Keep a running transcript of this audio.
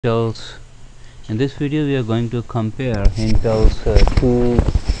Intel's. In this video we are going to compare Intel's two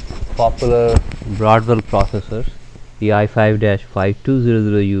popular Broadwell processors, the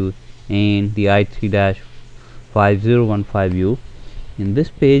i5-5200u and the i3-5015u. And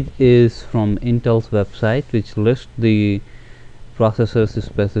this page is from Intel's website, which lists the processor's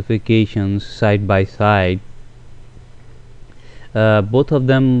specifications side by side. Both of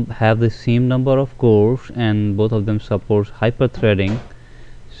them have the same number of cores and both of them support hyper-threading,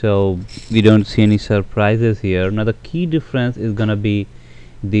 so we don't see any surprises here. Now the key difference is gonna be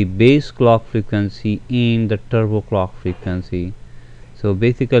the base clock frequency and the turbo clock frequency. So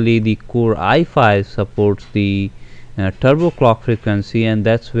basically the core i5 supports the turbo clock frequency, and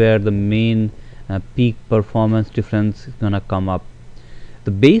that's where the main peak performance difference is gonna come up.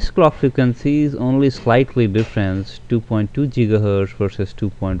 The base clock frequency is only slightly different, 2.2 gigahertz versus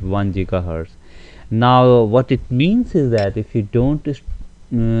 2.1 gigahertz. Now what it means is that if you don't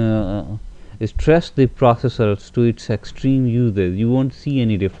stress the processors to its extreme usage, you won't see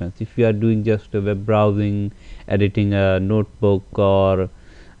any difference. If you are doing just a web browsing, editing a notebook, or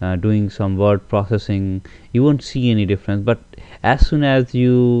doing some word processing, you won't see any difference. But as soon as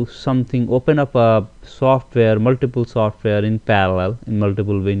you open up a software, multiple software in parallel in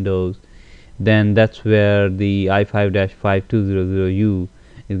multiple windows, then that's where the i5-5200u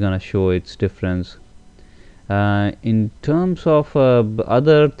is gonna show its difference. In terms of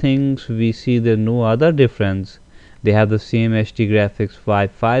other things, we see there no other difference. They have the same HD graphics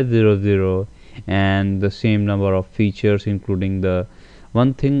 5500 and the same number of features, including the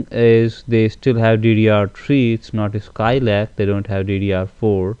one thing is they still have DDR3. It's not a Skylake. They don't have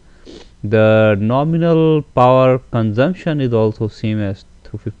DDR4. The nominal power consumption is also same as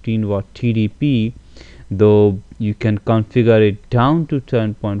 15 watt TDP, though you can configure it down to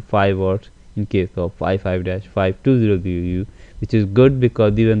 10.5 watts in case of i5-5200u, which is good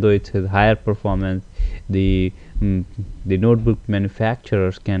because even though it has higher performance, the notebook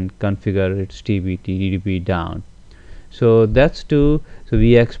manufacturers can configure its TDP down. So that's two. So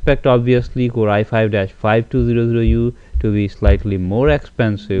we expect obviously core i5-5200u to be slightly more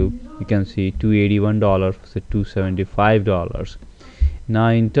expensive. You can see $281 versus $275. Now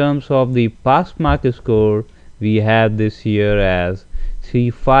in terms of the pass mark score, we have this here as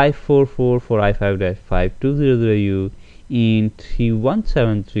 3544 for i5-5200u and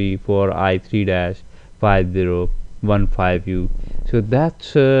 3173 for i3-5015u. So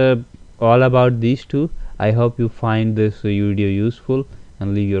that's all about these two. I hope you find this video useful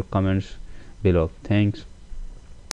and leave your comments below. Thanks.